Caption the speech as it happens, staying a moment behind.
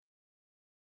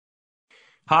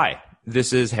Hi,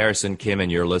 this is Harrison Kim,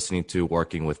 and you're listening to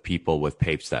Working with People with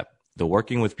PapeStep. The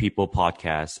Working with People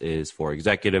podcast is for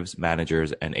executives,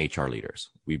 managers, and HR leaders.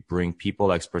 We bring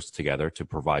people experts together to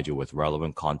provide you with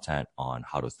relevant content on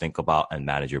how to think about and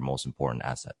manage your most important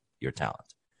asset, your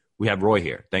talent. We have Roy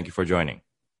here. Thank you for joining.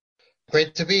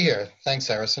 Great to be here. Thanks,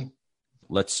 Harrison.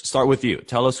 Let's start with you.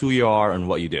 Tell us who you are and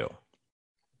what you do.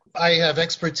 I have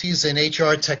expertise in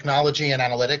HR technology and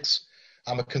analytics.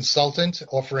 I'm a consultant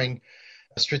offering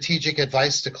strategic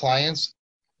advice to clients.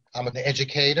 I'm an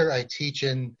educator. I teach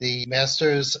in the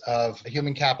Masters of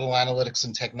Human Capital Analytics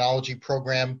and Technology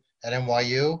program at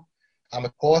NYU. I'm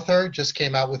an author, just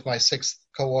came out with my 6th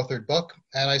co-authored book,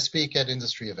 and I speak at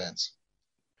industry events.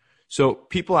 So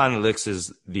people analytics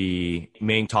is the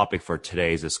main topic for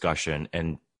today's discussion,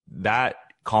 and that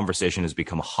conversation has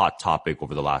become a hot topic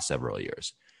over the last several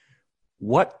years.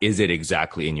 What is it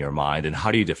exactly in your mind, and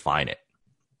how do you define it?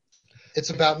 It's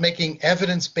about making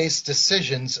evidence-based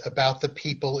decisions about the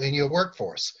people in your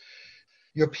workforce.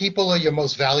 Your people are your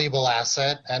most valuable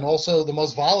asset and also the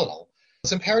most volatile.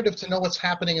 It's imperative to know what's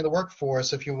happening in the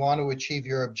workforce if you want to achieve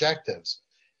your objectives.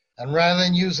 And rather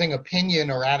than using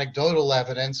opinion or anecdotal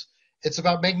evidence, it's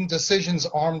about making decisions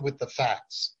armed with the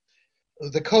facts.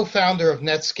 The co-founder of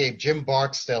Netscape, Jim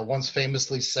Barksdale, once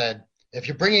famously said, "If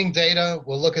you're bringing data,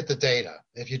 we'll look at the data.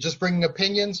 If you're just bringing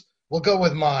opinions, we'll go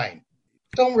with mine."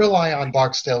 Don't rely on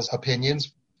Barksdale's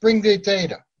opinions. Bring the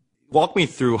data. Walk me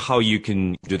through how you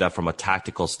can do that from a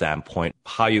tactical standpoint,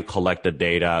 how you collect the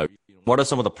data. What are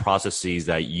some of the processes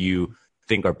that you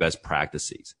think are best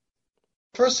practices?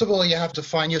 First of all, you have to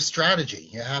find your strategy.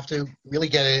 You have to really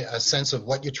get a sense of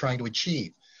what you're trying to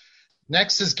achieve.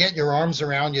 Next is get your arms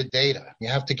around your data. You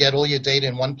have to get all your data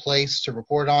in one place to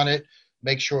report on it,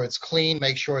 make sure it's clean,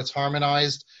 make sure it's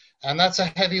harmonized, and that's a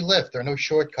heavy lift. There are no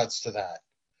shortcuts to that.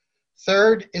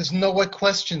 Third is know what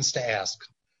questions to ask.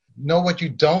 Know what you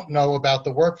don't know about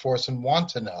the workforce and want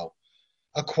to know.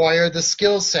 Acquire the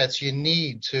skill sets you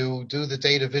need to do the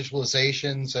data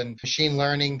visualizations and machine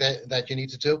learning that you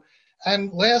need to do.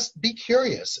 And last, be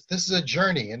curious. This is a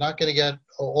journey. You're not going to get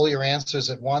all your answers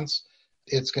at once.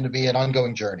 It's going to be an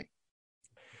ongoing journey.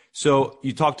 So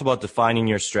you talked about defining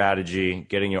your strategy,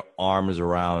 getting your arms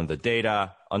around the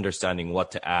data, understanding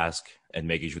what to ask, and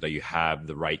making sure that you have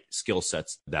the right skill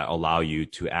sets that allow you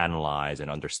to analyze and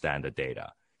understand the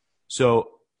data.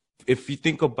 So if you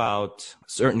think about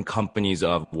certain companies,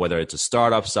 of whether it's a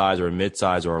startup size or a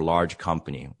mid-size or a large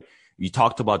company, you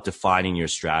talked about defining your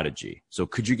strategy. So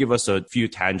could you give us a few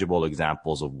tangible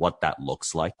examples of what that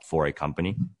looks like for a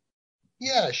company?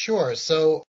 Yeah, sure.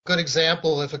 So good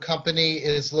example, if a company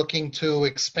is looking to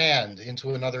expand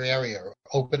into another area, or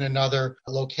open another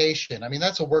location,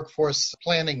 that's a workforce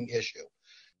planning issue.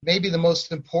 Maybe the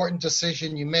most important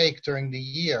decision you make during the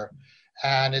year.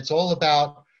 And it's all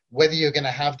about whether you're going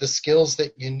to have the skills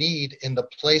that you need in the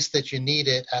place that you need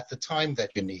it at the time that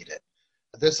you need it.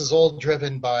 This is all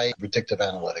driven by predictive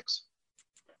analytics.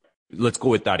 Let's go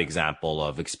with that example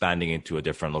of expanding into a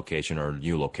different location or a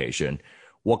new location.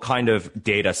 What kind of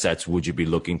data sets would you be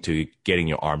looking to getting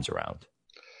your arms around?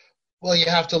 Well, you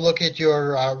have to look at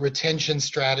your retention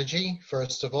strategy.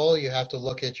 First of all, you have to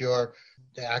look at your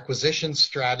acquisition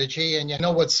strategy, and you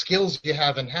know what skills you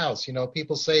have in-house.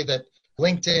 People say that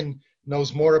LinkedIn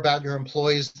knows more about your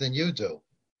employees than you do.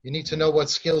 You need to know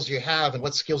what skills you have and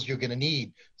what skills you're going to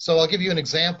need. So I'll give you an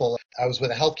example. I was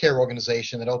with a healthcare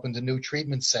organization that opened a new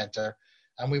treatment center,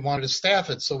 and we wanted to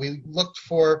staff it. So we looked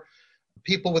for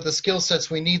people with the skill sets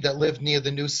we need that live near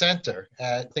the new center,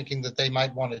 thinking that they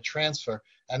might want to transfer,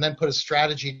 and then put a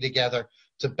strategy together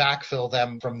to backfill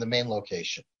them from the main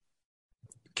location.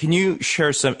 Can you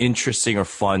share some interesting or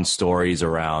fun stories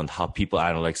around how people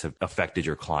analytics have affected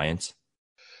your clients?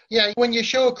 Yeah, when you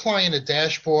show a client a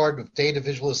dashboard with data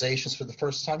visualizations for the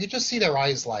first time, you just see their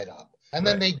eyes light up. And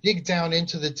then they dig down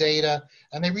into the data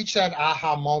and they reach that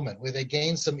aha moment where they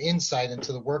gain some insight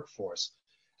into the workforce.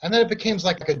 And then it becomes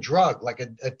like a drug, like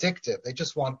addictive. They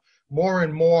just want more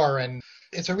and more. And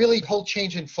it's a really whole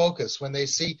change in focus when they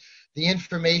see the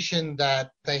information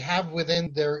that they have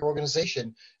within their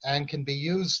organization and can be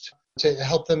used to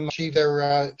help them achieve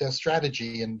their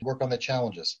strategy and work on the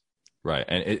challenges. Right.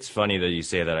 And it's funny that you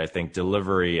say that. I think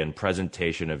delivery and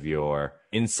presentation of your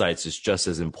insights is just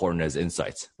as important as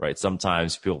insights, right?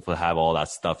 Sometimes people have all that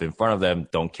stuff in front of them,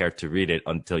 don't care to read it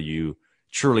until you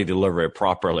truly deliver it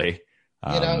properly.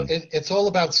 It's all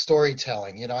about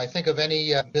storytelling. I think of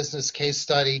any business case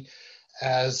study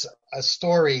as a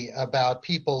story about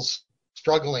people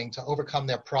struggling to overcome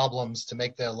their problems to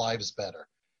make their lives better.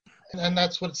 And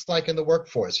that's what it's like in the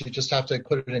workforce. You just have to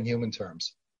put it in human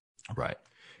terms. Right.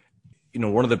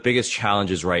 one of the biggest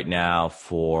challenges right now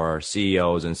for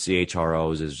CEOs and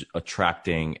CHROs is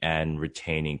attracting and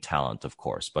retaining talent, of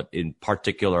course. But in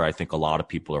particular, I think a lot of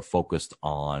people are focused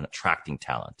on attracting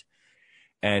talent.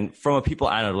 And from a people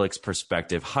analytics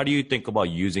perspective, how do you think about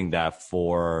using that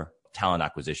for talent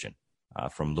acquisition,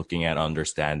 from looking at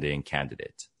understanding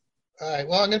candidates? All right.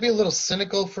 Well, I'm going to be a little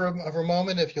cynical for a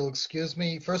moment, if you'll excuse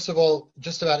me. First of all,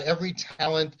 just about every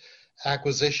talent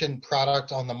acquisition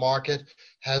product on the market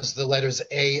has the letters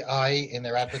AI in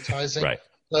their advertising. Right.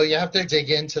 So you have to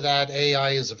dig into that.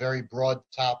 AI is a very broad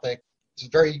topic. It's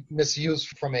very misused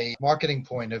from a marketing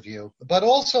point of view. But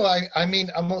also, I'm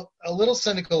a little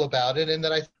cynical about it in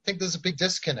that I think there's a big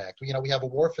disconnect. We have a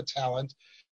war for talent,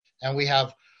 and we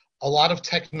have a lot of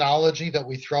technology that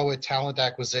we throw at talent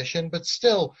acquisition, but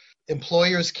still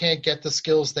employers can't get the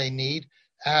skills they need.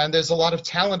 And there's a lot of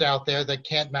talent out there that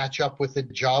can't match up with the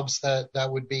jobs that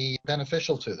would be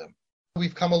beneficial to them.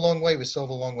 We've come a long way. We still have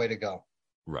a long way to go.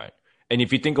 Right. And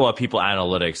if you think about people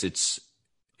analytics, it's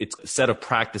a set of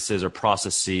practices or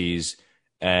processes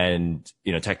and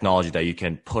technology that you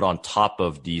can put on top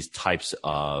of these types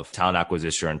of talent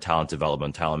acquisition and talent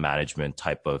development, talent management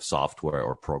type of software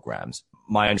or programs.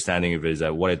 My understanding of it is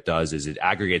that what it does is it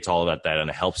aggregates all of that data and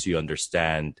it helps you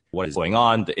understand what is going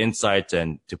on, the insights,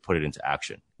 and to put it into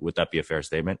action. Would that be a fair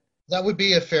statement? That would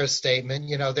be a fair statement.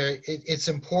 It's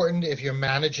important if you're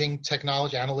managing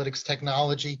technology, analytics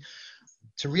technology,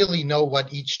 to really know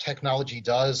what each technology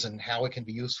does and how it can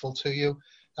be useful to you.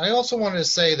 And I also wanted to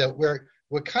say that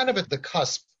we're kind of at the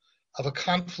cusp of a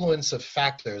confluence of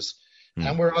factors,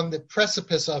 and we're on the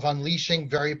precipice of unleashing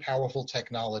very powerful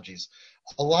technologies.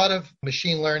 A lot of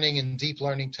machine learning and deep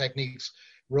learning techniques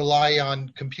rely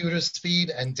on computer speed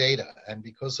and data. And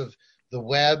because of the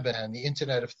web and the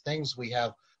Internet of Things, we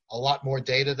have a lot more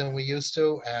data than we used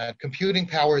to. And computing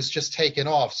power has just taken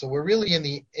off. So we're really in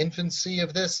the infancy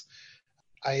of this.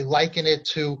 I liken it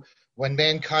to when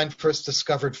mankind first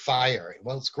discovered fire.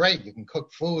 Well, it's great. You can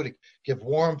cook food, give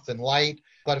warmth and light.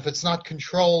 But if it's not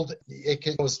controlled, it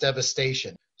can cause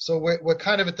devastation. So we're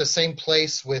kind of at the same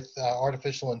place with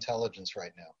artificial intelligence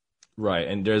right now. Right.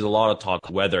 And there's a lot of talk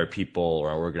whether people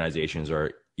or organizations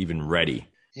are even ready.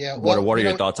 Yeah. Well, what are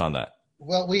your thoughts on that?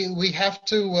 Well, we have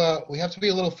to be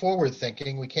a little forward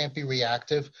thinking. We can't be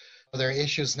reactive. There are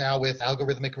issues now with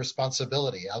algorithmic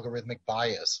responsibility, algorithmic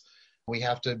bias. We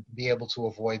have to be able to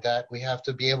avoid that. We have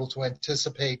to be able to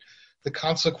anticipate the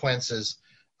consequences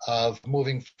of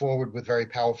moving forward with very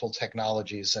powerful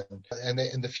technologies.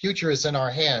 And the future is in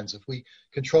our hands. If we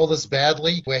control this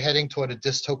badly, we're heading toward a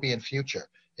dystopian future.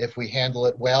 If we handle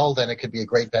it well, then it could be a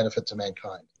great benefit to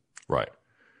mankind. Right.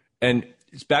 And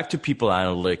it's back to people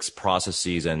analytics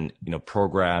processes and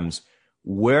programs.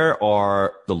 Where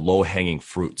are the low-hanging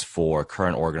fruits for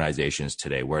current organizations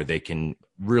today where they can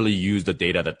really use the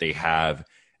data that they have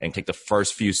and take the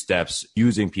first few steps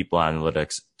using people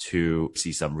analytics to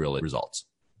see some real results?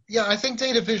 Yeah, I think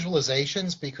data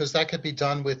visualizations, because that could be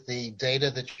done with the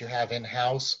data that you have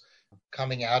in-house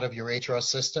coming out of your HR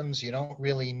systems. You don't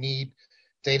really need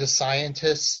data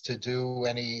scientists to do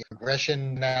any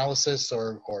regression analysis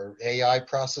or AI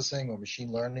processing or machine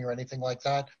learning or anything like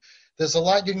that. There's a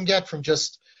lot you can get from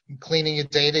just cleaning your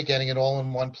data, getting it all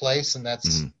in one place, and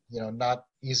that's not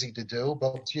easy to do.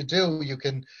 But once you do, you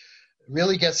can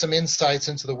really get some insights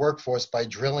into the workforce by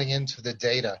drilling into the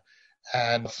data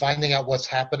and finding out what's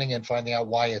happening and finding out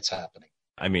why it's happening.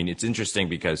 I mean, it's interesting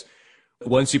because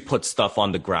once you put stuff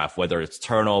on the graph, whether it's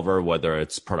turnover, whether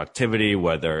it's productivity,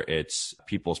 whether it's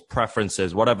people's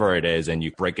preferences, whatever it is, and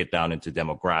you break it down into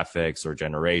demographics or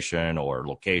generation or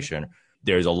location,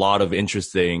 there's a lot of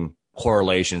interesting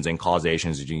correlations and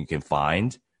causations that you can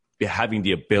find. Having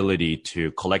the ability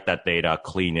to collect that data,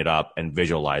 clean it up, and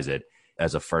visualize it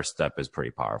as a first step is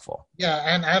pretty powerful. Yeah,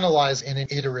 and analyze in an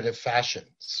iterative fashion.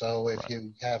 So if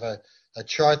you have a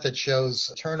chart that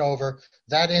shows turnover,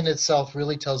 that in itself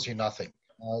really tells you nothing.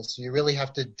 So you really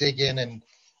have to dig in and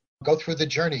go through the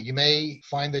journey. You may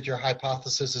find that your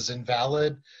hypothesis is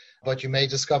invalid, but you may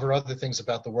discover other things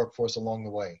about the workforce along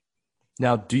the way.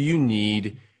 Now, do you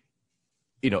need,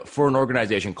 for an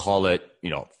organization, call it,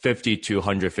 50 to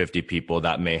 150 people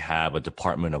that may have a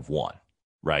department of one,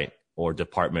 right? Or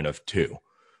department of two.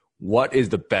 What is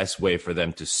the best way for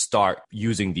them to start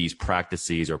using these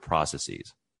practices or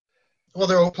processes? Well,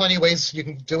 there are plenty of ways you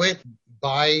can do it.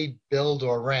 Buy, build,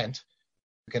 or rent.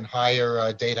 You can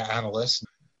hire data analysts,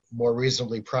 more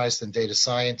reasonably priced than data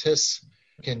scientists.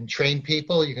 You can train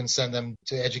people. You can send them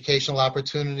to educational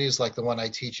opportunities like the one I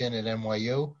teach in at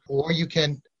NYU. Or you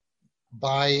can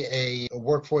buy a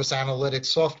workforce analytics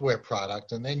software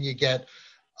product, and then you get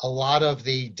a lot of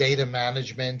the data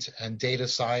management and data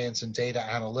science and data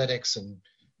analytics and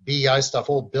BI stuff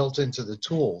all built into the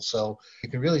tool. So you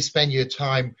can really spend your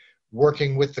time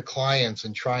working with the clients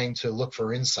and trying to look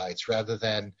for insights rather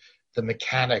than the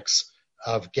mechanics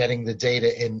of getting the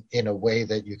data in a way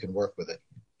that you can work with it.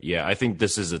 Yeah, I think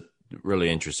this is a really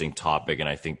interesting topic, and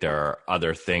I think there are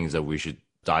other things that we should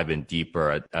dive in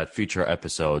deeper at future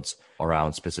episodes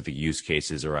around specific use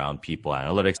cases around people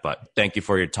analytics. But thank you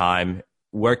for your time.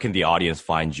 Where can the audience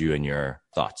find you and your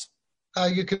thoughts?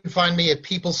 You can find me at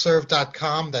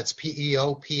peopleserve.com. That's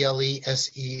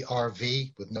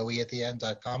PEOPLESERV with no E at the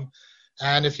end.com.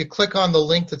 And if you click on the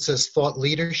link that says Thought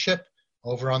Leadership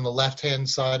over on the left-hand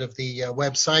side of the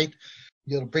website,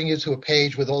 it'll bring you to a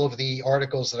page with all of the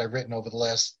articles that I've written over the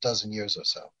last dozen years or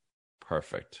so.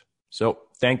 Perfect. So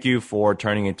thank you for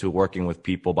turning into Working with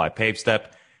People by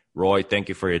PaveStep. Roy, thank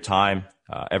you for your time.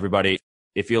 Everybody,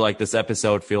 if you like this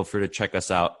episode, feel free to check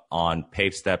us out on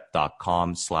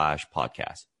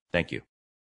pavestep.com/podcast. Thank you.